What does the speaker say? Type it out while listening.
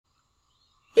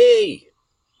Hey,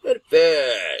 what a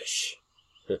fish!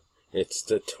 It's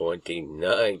the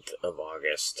 29th of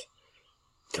August,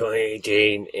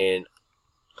 2018, and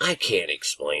I can't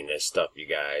explain this stuff, you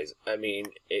guys. I mean,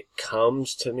 it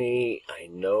comes to me. I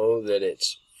know that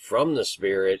it's from the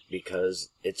Spirit because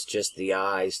it's just the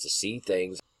eyes to see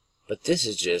things. But this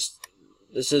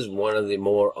is one of the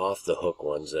more off-the-hook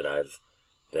ones that I've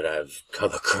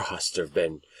come across or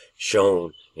been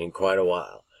shown in quite a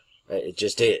while. It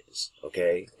just is,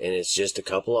 okay? And it's just a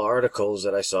couple of articles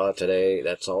that I saw today.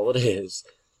 That's all it is.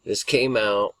 This came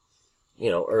out,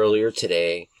 earlier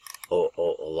today. A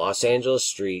Los Angeles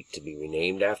street to be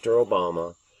renamed after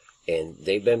Obama. And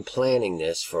they've been planning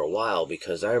this for a while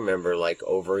because I remember like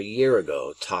over a year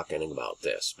ago talking about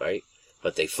this, right?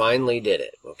 But they finally did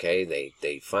it, okay?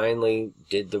 They finally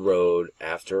did the road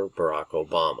after Barack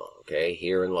Obama, okay?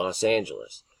 Here in Los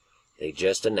Angeles. They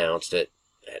just announced it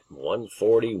at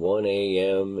 1:41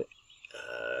 a.m.,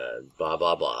 blah,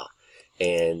 blah, blah.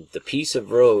 And the piece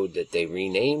of road that they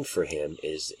renamed for him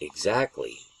is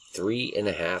exactly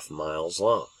 3.5 miles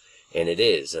long. And it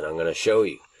is, and I'm going to show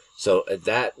you. So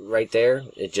that right there,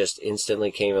 it just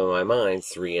instantly came in my mind.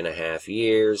 3.5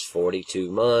 years, 42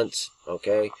 months,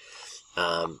 okay?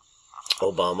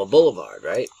 Obama Boulevard,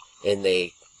 right? And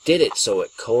they did it so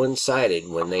it coincided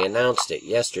when they announced it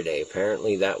yesterday.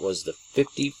 Apparently that was the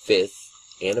 55th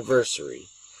anniversary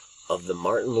of the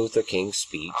Martin Luther King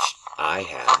speech, I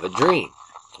Have a Dream,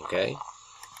 okay?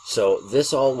 So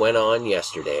this all went on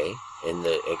yesterday, and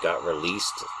it got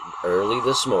released early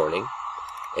this morning,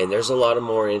 and there's a lot of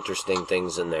more interesting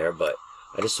things in there, but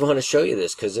I just want to show you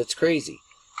this because it's crazy.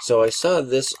 So I saw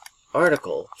this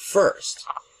article first.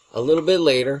 A little bit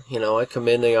later, I come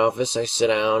in the office, I sit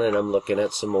down, and I'm looking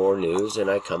at some more news, and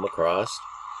I come across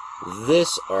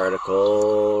this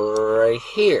article right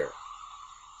here.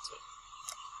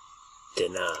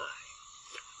 Deny.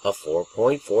 A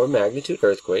 4.4 magnitude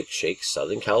earthquake shakes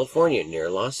Southern California near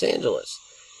Los Angeles.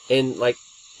 And,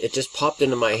 it just popped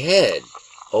into my head.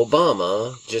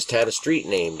 Obama just had a street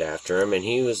named after him, and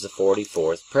he was the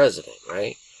 44th president,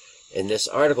 right? And this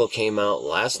article came out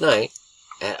last night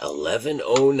at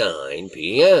 11:09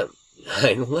 p.m.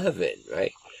 9/11,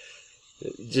 right?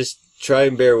 Just try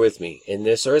and bear with me. And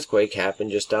this earthquake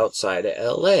happened just outside of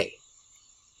L.A.,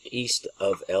 east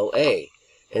of L.A.,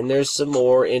 and there's some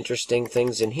more interesting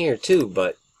things in here, too,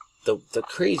 but the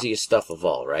craziest stuff of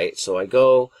all, right? So I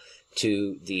go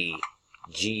to the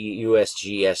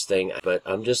USGS thing, but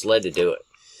I'm just led to do it.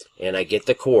 And I get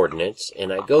the coordinates,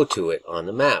 and I go to it on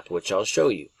the map, which I'll show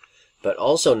you. But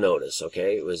also notice,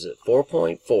 okay, it was at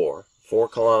 4.4, 4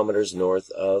 kilometers north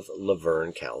of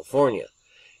Laverne, California.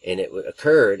 And it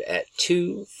occurred at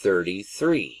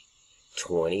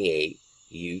 2:33:28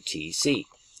 UTC.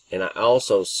 And I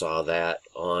also saw that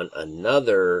on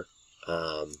another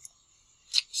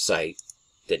site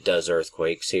that does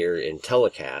earthquakes here in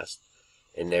telecast.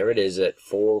 And there it is at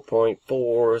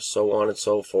 4.4, so on and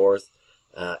so forth,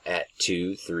 at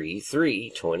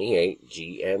 2:33:28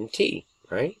 GMT,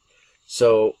 right?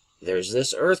 So there's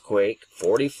this earthquake,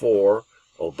 44,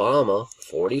 Obama,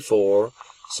 44.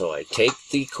 So I take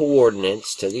the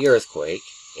coordinates to the earthquake,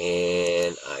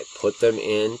 and I put them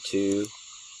into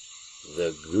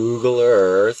the Google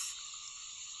Earth,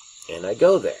 and I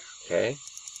go there, okay?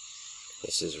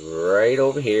 This is right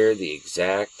over here, the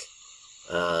exact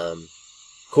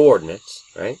coordinates,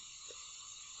 right?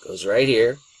 Goes right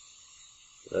here.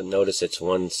 Notice it's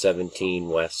 117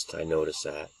 west, I notice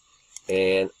that.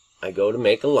 And I go to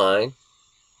make a line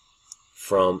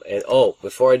from, and oh,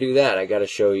 before I do that, I got to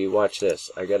show you, watch this.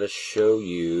 I got to show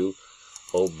you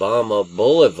Obama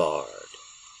Boulevard.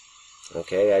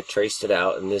 Okay, I traced it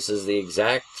out, and this is the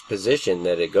exact position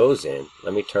that it goes in.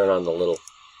 Let me turn on the little,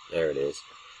 there it is.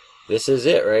 This is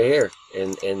it right here,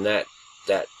 in that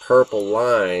purple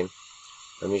line.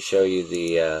 Let me show you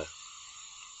the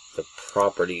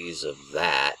properties of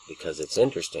that, because it's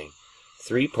interesting.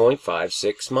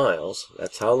 3.56 miles,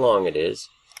 that's how long it is.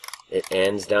 It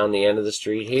ends down the end of the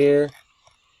street here,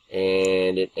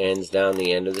 and it ends down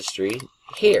the end of the street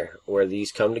here. Where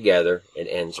these come together, it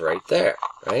ends right there,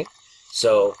 right?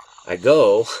 So I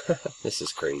go, this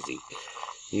is crazy.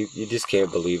 You just can't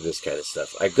believe this kind of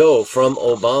stuff. I go from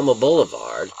Obama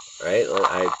Boulevard, right?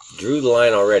 I drew the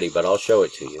line already, but I'll show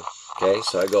it to you. Okay,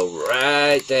 so I go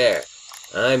right there.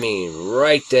 I mean,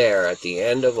 right there at the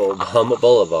end of Obama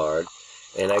Boulevard,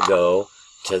 and I go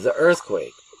to the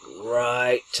earthquake,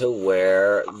 right to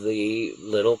where the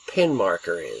little pin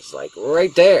marker is, like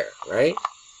right there, right?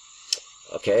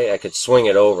 Okay, I could swing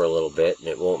it over a little bit, and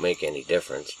it won't make any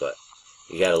difference, but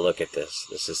you got to look at this.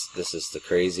 This is the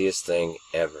craziest thing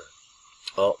ever.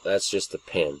 Oh, that's just the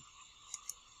pin.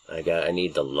 I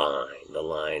need the line. The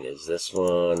line is this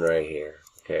one right here.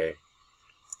 Okay.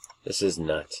 This is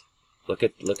nuts. Look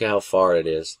at how far it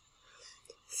is.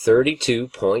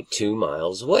 32.2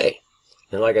 miles away.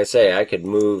 And like I say, I could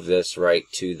move this right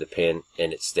to the pin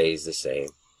and it stays the same.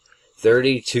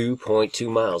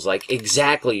 32.2 miles. Like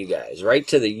exactly, you guys. Right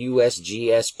to the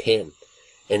USGS pin.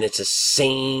 And it's the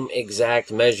same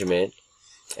exact measurement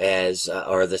as,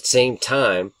 or the same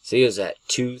time. See, it was at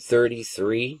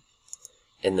 2:33.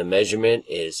 And the measurement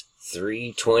is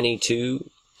 3:22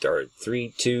 or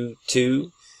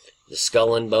 3:22. The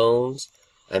skull and bones.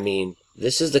 I mean,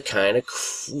 this is the kind of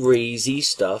crazy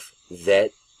stuff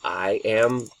that I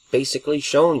am basically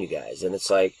showing you guys. And it's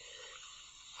like,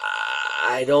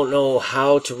 I don't know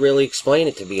how to really explain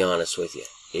it, to be honest with you.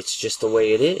 It's just the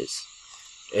way it is.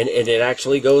 And it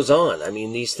actually goes on. I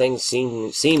mean, these things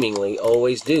seemingly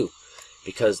always do.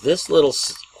 Because this little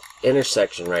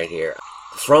intersection right here,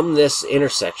 from this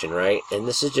intersection, right, and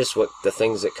this is just what the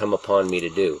things that come upon me to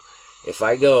do. If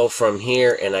I go from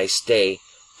here and I stay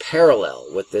parallel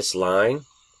with this line,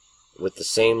 with the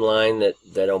same line that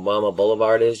Obama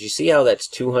Boulevard is, you see how that's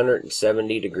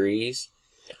 270 degrees?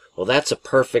 Well, that's a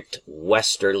perfect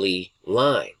westerly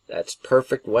line. That's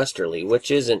perfect westerly, which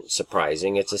isn't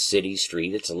surprising. It's a city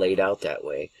street. It's laid out that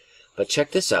way. But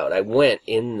check this out. I went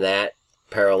in that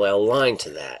parallel line to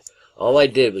that. All I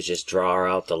did was just draw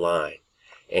out the line.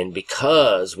 And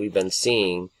because we've been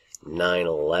seeing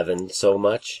 9/11 so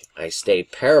much, I stay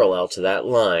parallel to that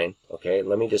line. Okay,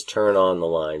 let me just turn on the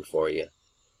line for you.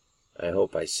 I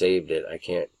hope I saved it. I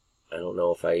don't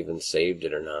know if I even saved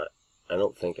it or not. I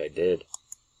don't think I did.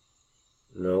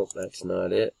 Nope, that's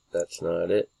not it. That's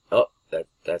not it. Oh,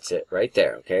 that's it right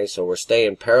there. Okay, so we're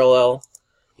staying parallel.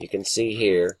 You can see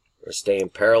here, we're staying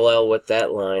parallel with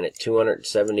that line at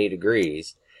 270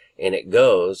 degrees. And it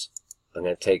goes, I'm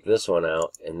going to take this one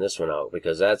out and this one out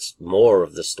because that's more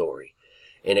of the story.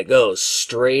 And it goes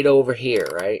straight over here,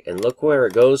 right? And look where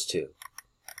it goes to.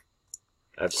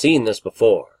 I've seen this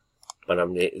before, but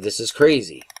this is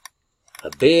crazy. A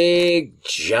big,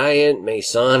 giant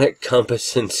Masonic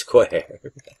compass and square.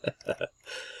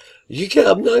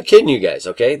 I'm not kidding you guys,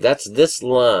 okay? That's this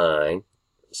line,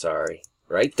 sorry,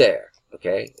 right there,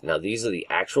 okay? Now, these are the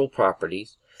actual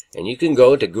properties, and you can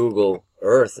go to Google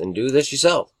Earth and do this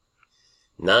yourself.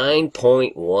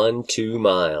 9.12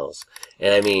 miles.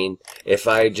 And I mean, if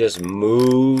I just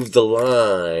move the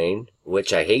line,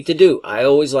 which I hate to do, I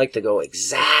always like to go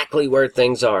exactly where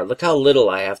things are. Look how little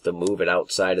I have to move it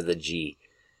outside of the G.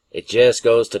 It just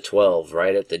goes to 12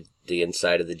 right at the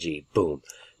inside of the G. Boom.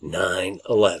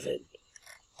 9/11.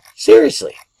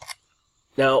 Seriously.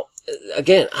 Now,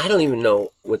 again, I don't even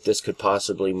know what this could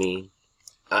possibly mean.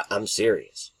 I'm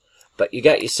serious. But you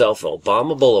got yourself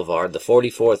Obama Boulevard, the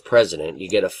 44th president. You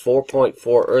get a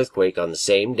 4.4 earthquake on the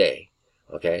same day.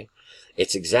 Okay?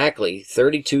 It's exactly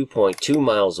 32.2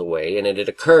 miles away, and it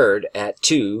occurred at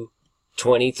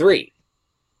 2:23.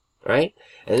 Right?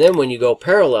 And then when you go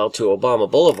parallel to Obama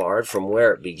Boulevard from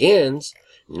where it begins,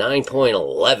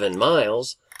 9.11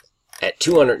 miles, at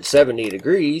 270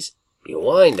 degrees, you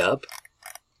wind up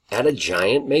at a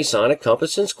giant Masonic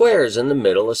compass and squares in the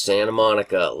middle of Santa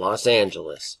Monica, Los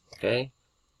Angeles. Okay?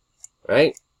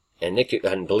 Right? And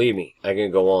believe me, I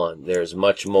can go on. There's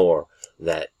much more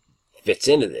that fits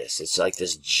into this. It's like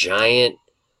this giant,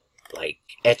 like,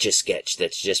 etch-a-sketch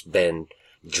that's just been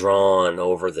drawn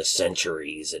over the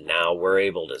centuries, and now we're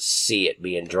able to see it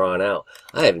being drawn out.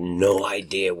 I have no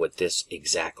idea what this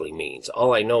exactly means.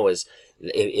 All I know is,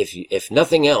 if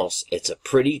nothing else, it's a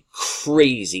pretty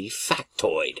crazy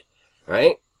factoid,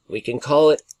 right? We can call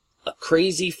it a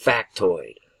crazy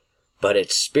factoid. But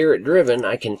it's spirit-driven,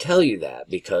 I can tell you that,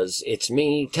 because it's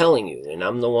me telling you, and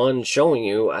I'm the one showing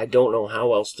you. I don't know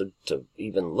how else to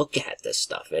even look at this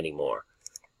stuff anymore.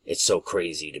 It's so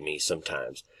crazy to me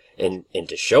sometimes. And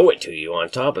to show it to you on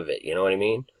top of it, you know what I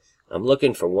mean? I'm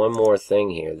looking for one more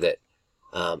thing here that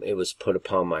it was put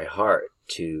upon my heart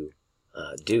to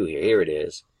do here. Here it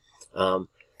is.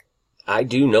 I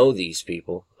do know these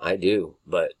people. I do.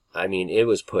 But, I mean, it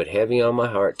was put heavy on my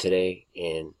heart today,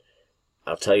 and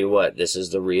I'll tell you what, this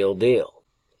is the real deal.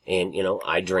 And, you know,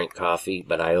 I drink coffee,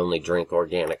 but I only drink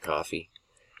organic coffee.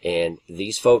 And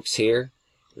these folks here,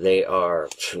 they are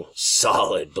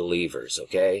solid believers,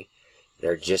 okay?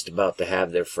 They're just about to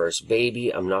have their first baby.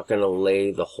 I'm not going to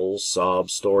lay the whole sob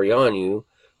story on you,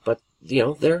 but, you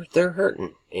know, they're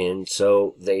hurting. And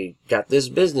so they got this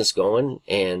business going,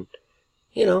 and,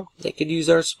 you know, they could use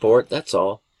our support, that's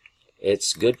all.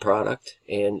 It's good product,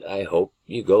 and I hope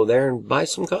you go there and buy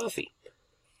some coffee.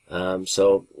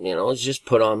 So, you know, it's just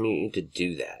put on me to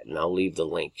do that, and I'll leave the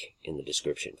link in the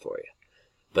description for you.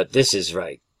 But this is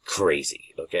right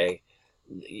crazy, okay?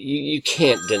 You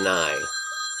can't deny...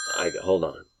 hold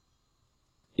on.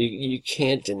 You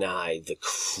can't deny the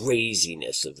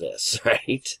craziness of this,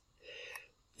 right?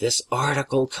 This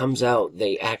article comes out,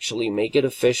 they actually make it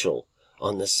official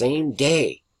on the same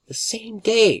day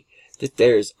that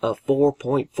there's a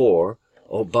 4.4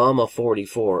 Obama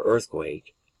 44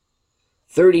 earthquake,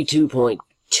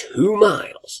 32.2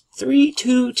 miles,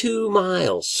 322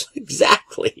 miles,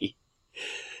 exactly,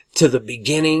 to the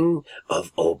beginning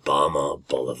of Obama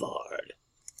Boulevard.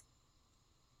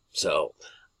 So,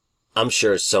 I'm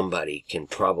sure somebody can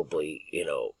probably,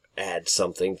 add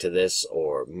something to this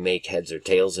or make heads or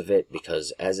tails of it,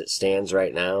 because as it stands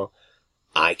right now,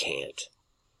 I can't.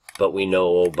 But we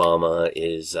know Obama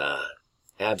is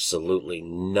absolutely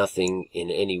nothing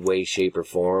in any way, shape, or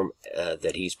form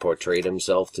that he's portrayed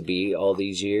himself to be all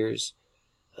these years.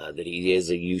 That he is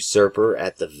a usurper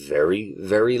at the very,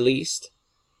 very least.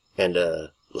 And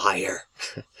a liar.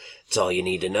 That's all you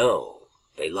need to know.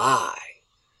 They lie.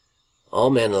 All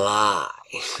men lie.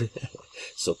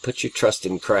 So put your trust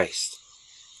in Christ.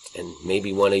 And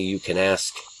maybe one of you can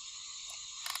ask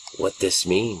what this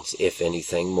means, if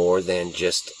anything, more than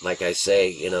just, like I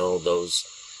say,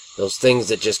 those things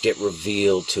that just get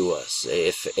revealed to us.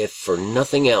 If for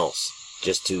nothing else,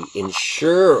 just to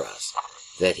ensure us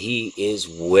that He is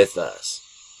with us.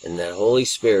 And that Holy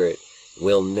Spirit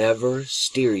will never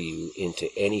steer you into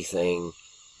anything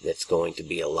that's going to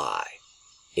be a lie.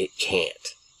 It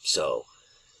can't. So,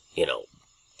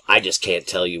 I just can't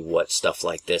tell you what stuff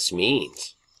like this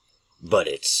means. But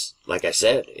it's, like I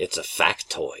said, it's a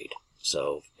factoid.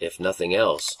 So, if nothing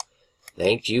else,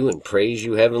 thank you and praise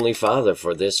you, Heavenly Father,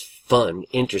 for this fun,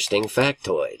 interesting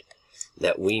factoid.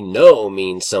 That we know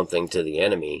means something to the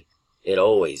enemy. It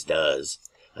always does.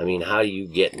 I mean, how do you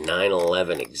get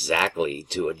 9/11 exactly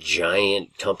to a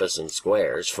giant compass and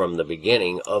squares from the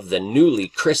beginning of the newly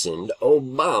christened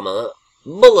Obama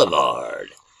Boulevard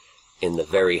in the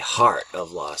very heart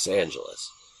of Los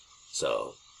Angeles?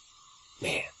 So,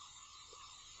 man,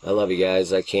 I love you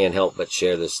guys. I can't help but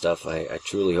share this stuff. I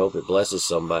truly hope it blesses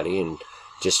somebody and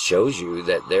just shows you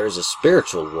that there's a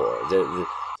spiritual war.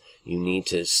 You need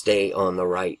to stay on the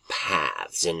right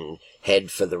paths and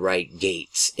head for the right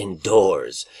gates and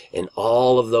doors and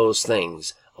all of those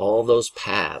things. All those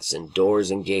paths and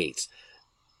doors and gates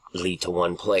lead to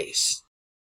one place.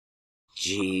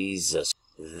 Jesus.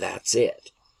 That's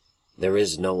it. There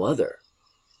is no other.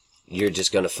 You're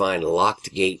just going to find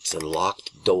locked gates and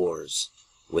locked doors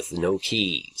with no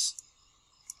keys.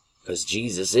 Because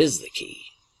Jesus is the key.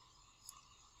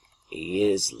 He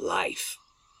is life.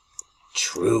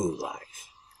 True life.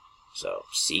 So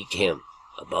seek Him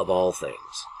above all things.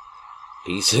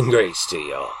 Peace and grace to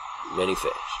y'all. Many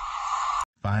fish.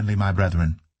 Finally, my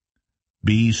brethren,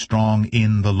 be strong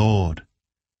in the Lord,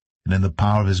 and in the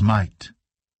power of His might.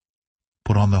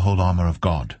 Put on the whole armor of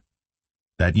God,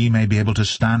 that ye may be able to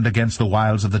stand against the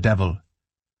wiles of the devil.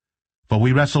 For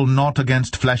we wrestle not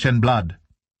against flesh and blood,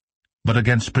 but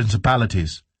against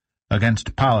principalities,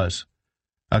 against powers,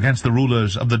 against the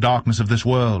rulers of the darkness of this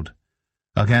world,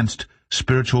 against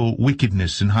spiritual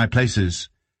wickedness in high places.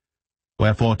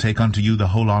 Wherefore take unto you the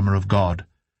whole armor of God,